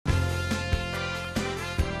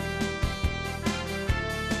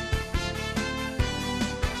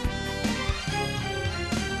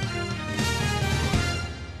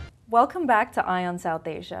Welcome back to Eye on South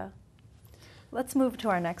Asia. Let's move to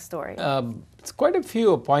our next story. It's quite a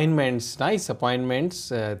few appointments, nice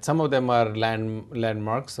appointments. Some of them are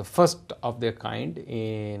landmarks, the first of their kind.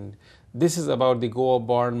 And this is about the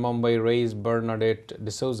Goa-born, Mumbai-raised Bernadette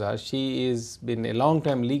D'Souza. She has been a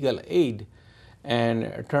long-time legal aid and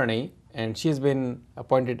attorney, and she has been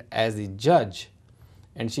appointed as the judge.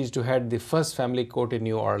 And she's to head the first family court in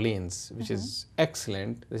New Orleans, which is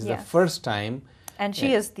excellent. This is the first time. And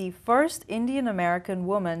she is the first Indian American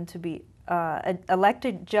woman to be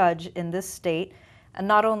elected judge in this state. And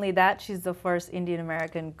not only that, she's the first Indian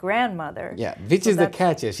American grandmother. Yeah, which is the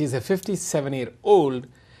catch here. She's a 57-year-old,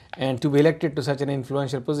 and to be elected to such an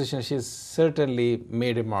influential position, she's certainly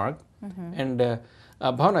made a mark. And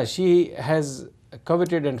Bhavna, she has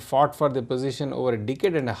coveted and fought for the position over a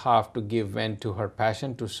decade and a half to give vent to her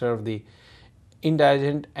passion to serve the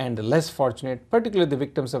indigent and the less fortunate, particularly the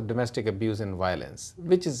victims of domestic abuse and violence,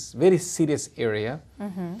 which is very serious area.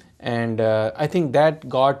 And I think that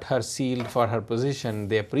got her sealed for her position.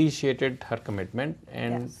 They appreciated her commitment,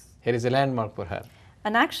 and here is a landmark for her.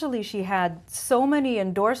 And actually, she had so many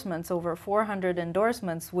endorsements, over 400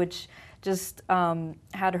 endorsements, which just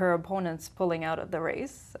had her opponents pulling out of the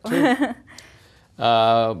race.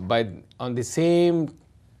 On the same,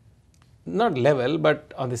 not level,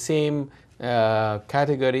 but on the same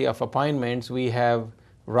category of appointments, we have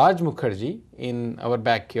Raj Mukherjee in our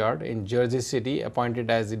backyard in Jersey City, appointed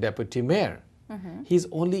as the deputy mayor. He's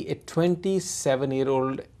only a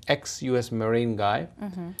 27-year-old ex-US Marine guy.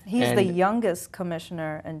 He's the youngest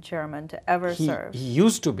commissioner and chairman to ever serve. He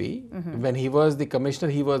used to be. When he was the commissioner,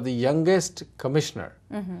 he was the youngest commissioner.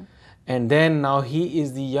 And then now he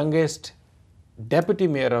is the youngest deputy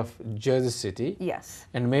mayor of Jersey City. Yes.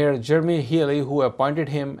 And Mayor Jeremy Healy, who appointed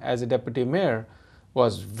him as a deputy mayor,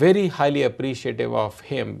 was very highly appreciative of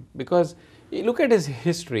him, because you look at his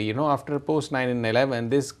history, you know, after post 9/11,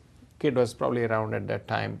 this kid was probably around at that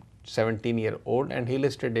time 17-year-old, and he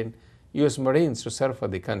enlisted in US Marines to serve for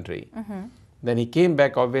the country. Then he came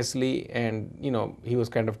back, obviously, and you know, he was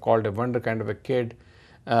kind of called a wonder kind of a kid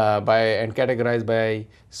and categorized by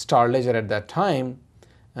Star Ledger at that time.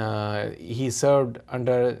 He served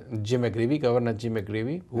under Jim McGreevey, Governor Jim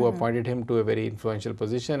McGreevey, who appointed him to a very influential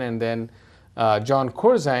position, and then John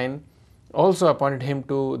Corzine also appointed him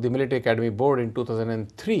to the Military Academy Board in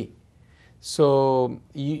 2003. So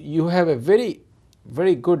you have a very,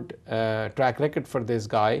 very good track record for this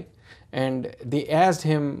guy, and they asked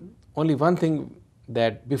him only one thing,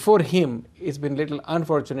 that before him it's been little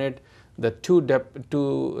unfortunate, the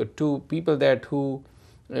two people that who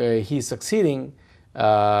he's succeeding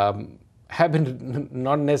have been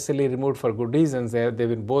not necessarily removed for good reasons. They've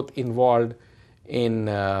been both involved in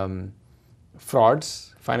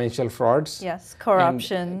frauds, financial frauds. Yes,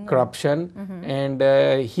 corruption. And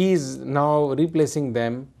he's now replacing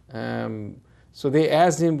them. So they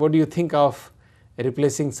asked him, what do you think of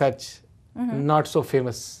replacing such not so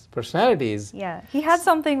famous personalities? Yeah, he had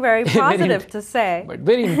something very positive to say. But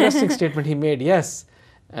very interesting statement he made, yes.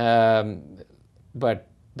 But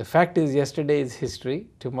the fact is, yesterday is history,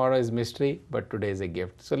 tomorrow is mystery, but today is a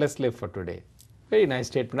gift. So let's live for today. Very nice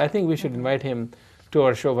statement. I think we should invite him to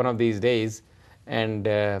our show one of these days and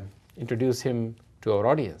introduce him to our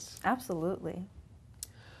audience. Absolutely.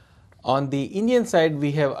 On the Indian side,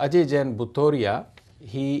 we have Ajay Jain Bhutoria.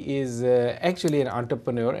 He is actually an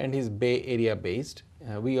entrepreneur, and he's Bay Area based.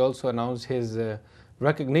 We also announced his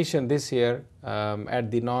recognition this year at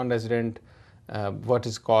the non-resident what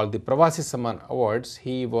is called the Pravasi Samman Awards.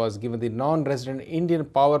 He was given the non-resident Indian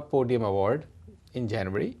Power Podium Award in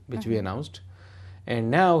January, which we announced. And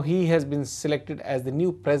now he has been selected as the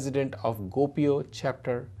new president of Gopio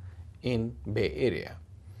chapter in Bay Area.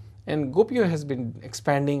 And Gopio has been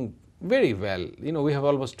expanding very well. You know, we have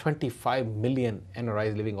almost 25 million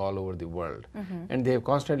NRIs living all over the world. And they have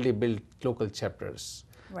constantly built local chapters.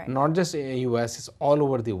 Not just in the US, it's all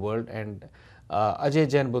over the world. And Ajay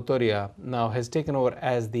Jain Bhutoria now has taken over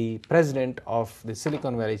as the president of the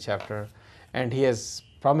Silicon Valley chapter, and he has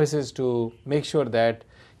promises to make sure that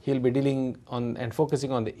he'll be dealing on and focusing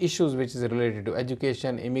on the issues which is related to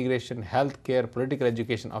education, immigration, healthcare, political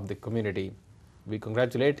education of the community. We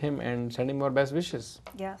congratulate him and send him our best wishes.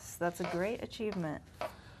 Yes, that's a great achievement.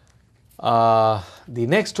 The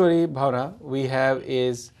next story, Bhavna, we have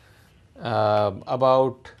is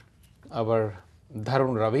about our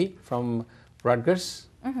Dharun Ravi from Rutgers,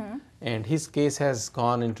 and his case has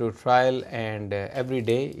gone into trial, and every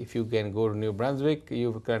day, if you can go to New Brunswick,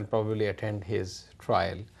 you can probably attend his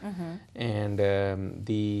trial. And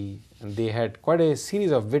they had quite a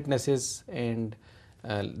series of witnesses, and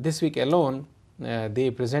this week alone,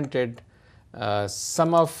 they presented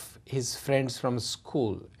some of his friends from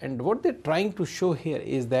school. And what they're trying to show here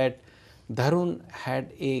is that Dharun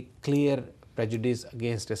had a clear prejudice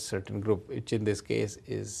against a certain group, which in this case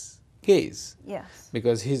is gays. Yes.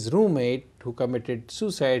 Because his roommate who committed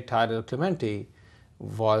suicide, Tyler Clementi,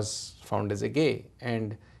 was found as a gay,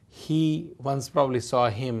 and he once probably saw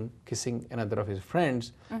him kissing another of his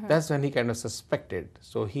friends. That's when he kind of suspected.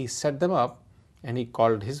 So he set them up and he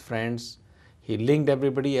called his friends. He linked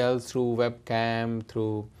everybody else through webcam,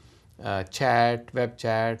 through chat, web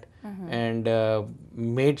chat, and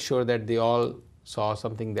made sure that they all saw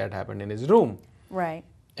something that happened in his room. Right.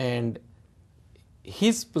 And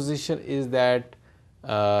his position is that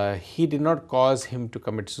he did not cause him to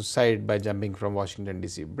commit suicide by jumping from Washington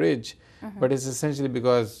DC bridge, but it's essentially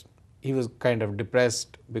because he was kind of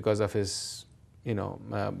depressed because of his,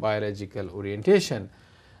 biological orientation,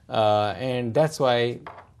 and that's why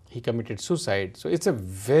he committed suicide. So it's a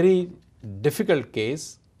very difficult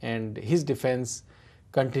case, and his defense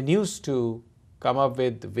continues to come up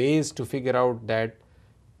with ways to figure out that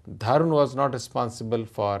Dharun was not responsible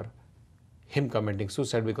for him committing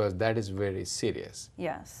suicide, because that is very serious.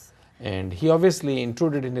 Yes. And he obviously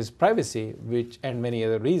intruded in his privacy, which and many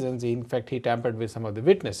other reasons. In fact, he tampered with some of the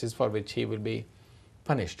witnesses, for which he will be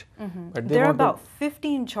punished. But there are about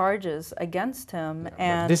 15 charges against him,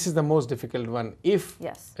 and this is the most difficult one. If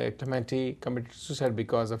yes. Clementi committed suicide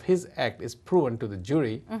because of his act is proven to the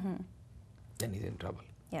jury, then he's in trouble.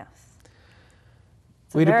 Yes.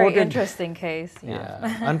 It's a very interesting case.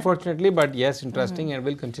 Yeah, unfortunately, but yes, interesting, and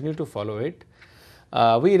we'll continue to follow it.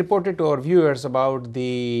 We reported to our viewers about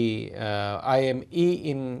the IME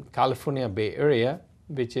in California Bay Area,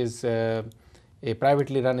 which is a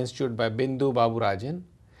privately run institute by Bindu Baburajan,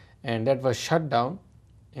 and that was shut down.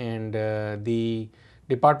 And the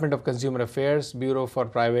Department of Consumer Affairs Bureau for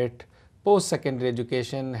Private Post-Secondary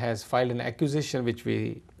Education has filed an accusation, which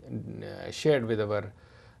we shared with our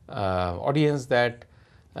audience, that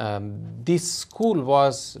this school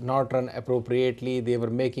was not run appropriately. They were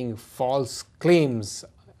making false claims,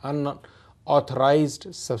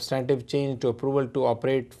 unauthorized substantive change to approval to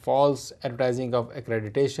operate, false advertising of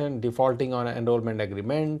accreditation, defaulting on an enrollment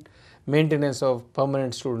agreement, maintenance of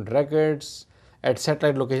permanent student records at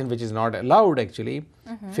satellite location, which is not allowed actually,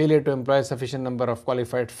 failure to employ sufficient number of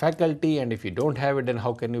qualified faculty, and if you don't have it, then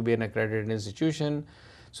how can you be an accredited institution?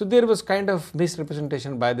 So there was kind of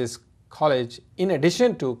misrepresentation by this college, in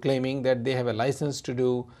addition to claiming that they have a license to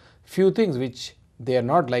do few things which they are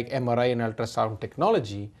not, like MRI and ultrasound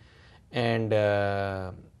technology, and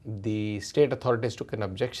the state authorities took an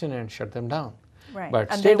objection and shut them down. Right,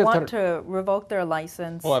 but and they want to revoke their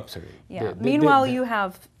license. Oh, absolutely. Yeah. Meanwhile, you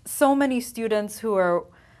have so many students who are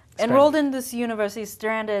enrolled in this university,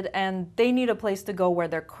 stranded, and they need a place to go where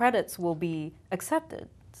their credits will be accepted.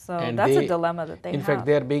 So that's a dilemma that they have. In fact,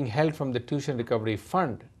 they are being held from the tuition recovery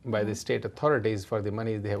fund by the state authorities for the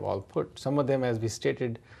money they have all put. Some of them, as we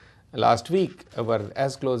stated last week, were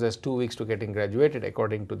as close as 2 weeks to getting graduated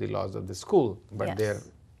according to the laws of the school, but they're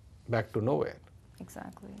back to nowhere.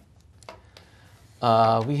 Exactly.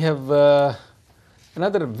 We have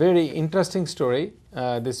another very interesting story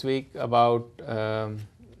this week about,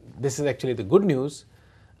 this is actually the good news.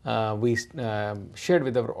 We shared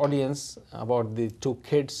with our audience about the two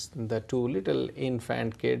kids, the two little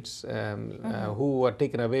infant kids who were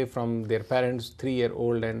taken away from their parents,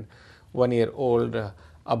 3-year-old and 1-year-old,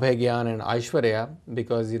 Abhegyan and Aishwarya,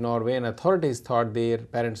 because the Norwegian authorities thought their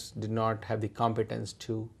parents did not have the competence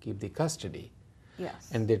to keep the custody.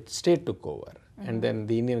 Yes. And the state took over. And then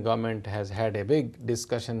the Indian government has had a big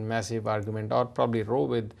discussion, massive argument, or probably row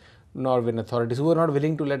with Norwegian authorities who are not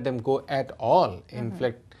willing to let them go at all. In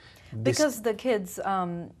fact, because the kids'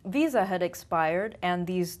 visa had expired, and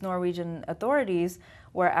these Norwegian authorities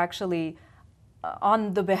were actually,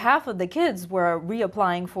 on the behalf of the kids, were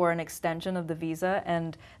reapplying for an extension of the visa.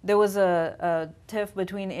 And there was a tiff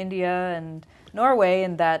between India and Norway,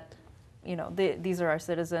 in that, these are our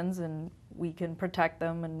citizens, and we can protect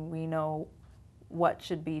them, and we know what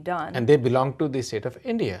should be done. And they belong to the state of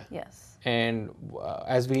India. Yes. And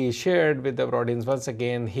as we shared with our audience, once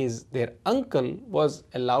again, their uncle was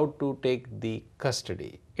allowed to take the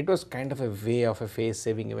custody. It was kind of a way of a face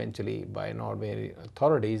saving eventually by Norwegian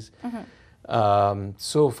authorities.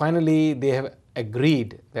 So finally, they have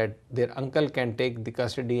agreed that their uncle can take the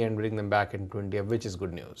custody and bring them back into India, which is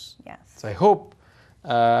good news. Yes. So I hope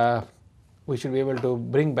we should be able to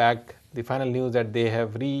bring back the final news that they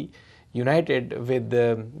have reunited with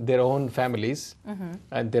their own families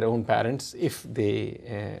and their own parents, if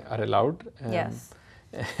they are allowed. Yes.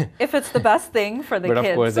 If it's the best thing for the kids. But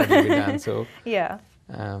of course that will be done. So yeah.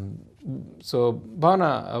 So,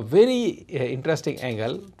 Bhavna, a very interesting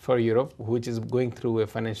angle for Europe, which is going through a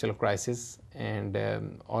financial crisis, and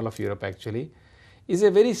all of Europe actually, is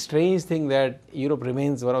a very strange thing that Europe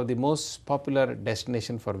remains one of the most popular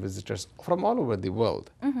destination for visitors from all over the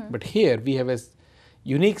world. But here we have a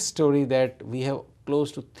unique story that we have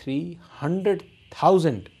close to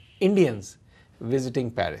 300,000 Indians visiting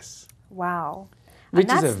Paris. Wow. Which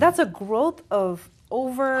and is that's a growth of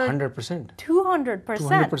over 100%.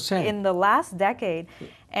 200% in the last decade.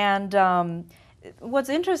 And what's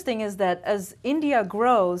interesting is that as India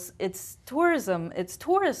grows, its tourism, its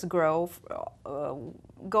tourists grow,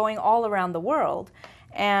 going all around the world.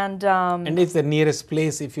 And it's the nearest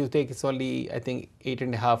place. If you take, it's only I think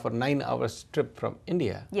 8.5 or 9 hours trip from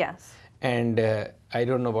India. Yes. And I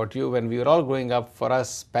don't know about you, when we were all growing up, for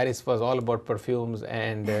us Paris was all about perfumes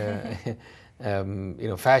and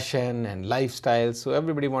fashion and lifestyle. So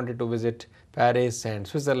everybody wanted to visit Paris and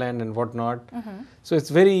Switzerland and whatnot. So it's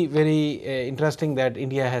very, very interesting that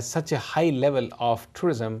India has such a high level of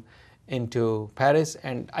tourism into Paris,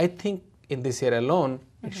 and I think in this year alone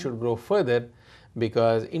it should grow further,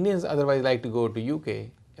 because Indians otherwise like to go to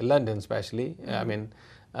UK, London especially. I mean,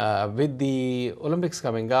 with the Olympics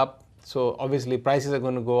coming up, so obviously prices are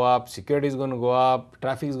going to go up, security is going to go up,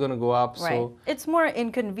 traffic is going to go up. Right. So it's more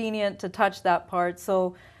inconvenient to touch that part,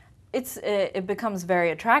 so it becomes very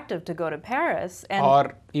attractive to go to Paris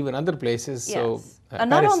or even other places. Yes. So and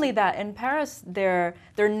not only that, in Paris they're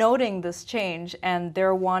noting this change, and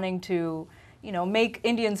they're wanting to make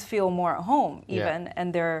Indians feel more at home even,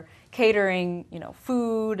 and they're catering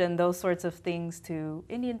food and those sorts of things to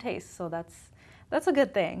Indian tastes. So that's a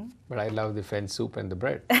good thing. But I love the French soup and the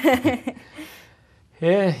bread.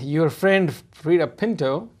 Your friend Frida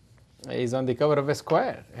Pinto is on the cover of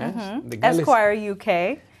Esquire. The girl Esquire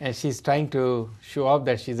UK. And she's trying to show off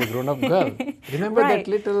that she's a grown-up girl. Remember Right. that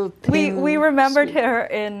little thin, We remembered sweet- her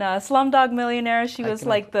in Slumdog Millionaire. She was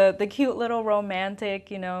like the cute little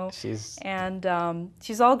romantic, And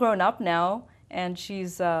she's all grown up now, and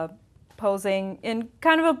she's posing in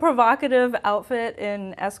kind of a provocative outfit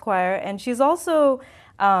in Esquire, and she's also,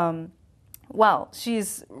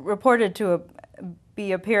 she's reported to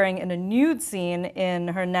be appearing in a nude scene in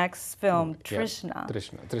her next film, Trishna.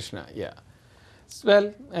 Trishna, yeah.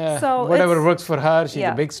 Well, So whatever works for her. She's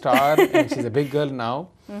yeah. a big star and she's a big girl now.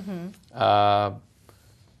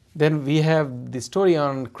 Then we have the story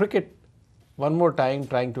on cricket one more time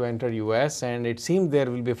trying to enter US, and it seems there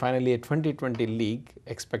will be finally a 2020 league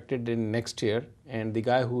expected in next year, and the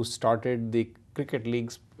guy who started the cricket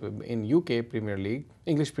leagues in UK Premier League,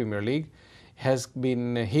 English Premier League, has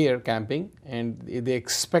been here camping, and they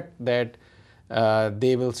expect that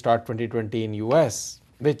they will start 2020 in US,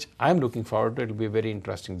 which I'm looking forward to. It will be a very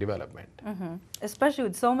interesting development. Especially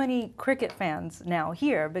with so many cricket fans now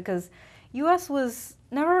here, because US was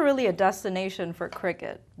never really a destination for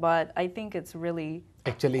cricket, but I think it's really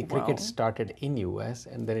Actually, cricket started in US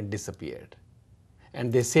and then it disappeared.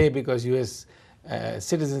 And they say because US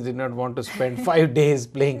citizens did not want to spend 5 days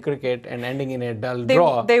playing cricket and ending in a dull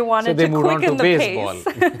draw, they wanted so they to moved on to quicken the baseball.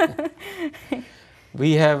 pace.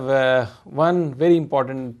 We have one very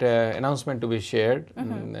important announcement to be shared.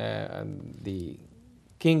 The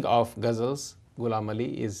king of ghazals, Ghulam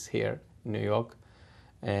Ali, is here in New York.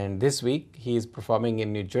 And this week he is performing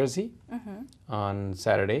in New Jersey on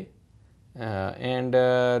Saturday.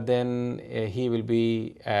 Then he will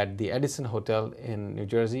be at the Edison Hotel in New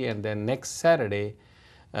Jersey. And then next Saturday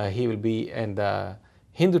he will be in the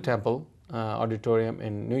Hindu Temple Auditorium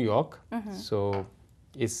in New York. So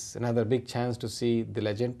it's another big chance to see the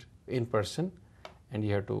legend in person. And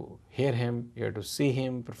you have to hear him, you have to see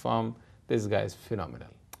him perform. This guy is phenomenal.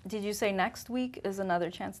 Did you say next week is another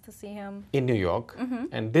chance to see him? In New York.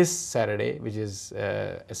 And this Saturday, which is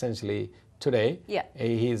essentially today,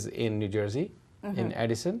 he's in New Jersey, in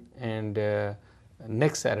Edison. And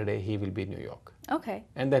next Saturday, he will be in New York. Okay.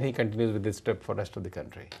 And then he continues with this trip for the rest of the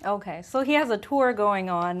country. Okay. So he has a tour going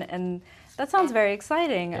on, and that sounds very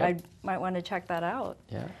exciting. I might want to check that out.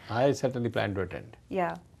 Yeah, I certainly plan to attend.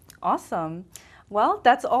 Yeah. Awesome. Well,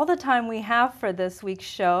 that's all the time we have for this week's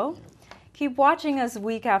show. Keep watching us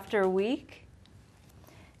week after week.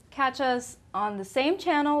 Catch us on the same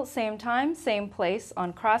channel, same time, same place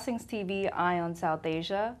on Crossings TV, Eye on South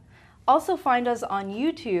Asia. Also find us on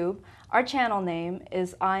YouTube. Our channel name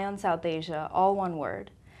is Eye on South Asia, all one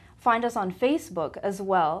word. Find us on Facebook as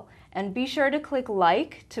well, and be sure to click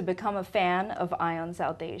like to become a fan of Eye on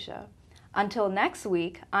South Asia. Until next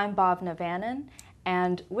week, I'm Bhavna Vannan,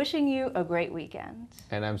 and wishing you a great weekend.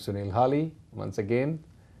 And I'm Sunil Hali. Once again,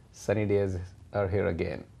 sunny days are here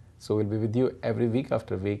again. So we'll be with you every week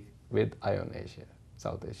after week with Eye on Asia.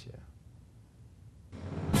 South Asia.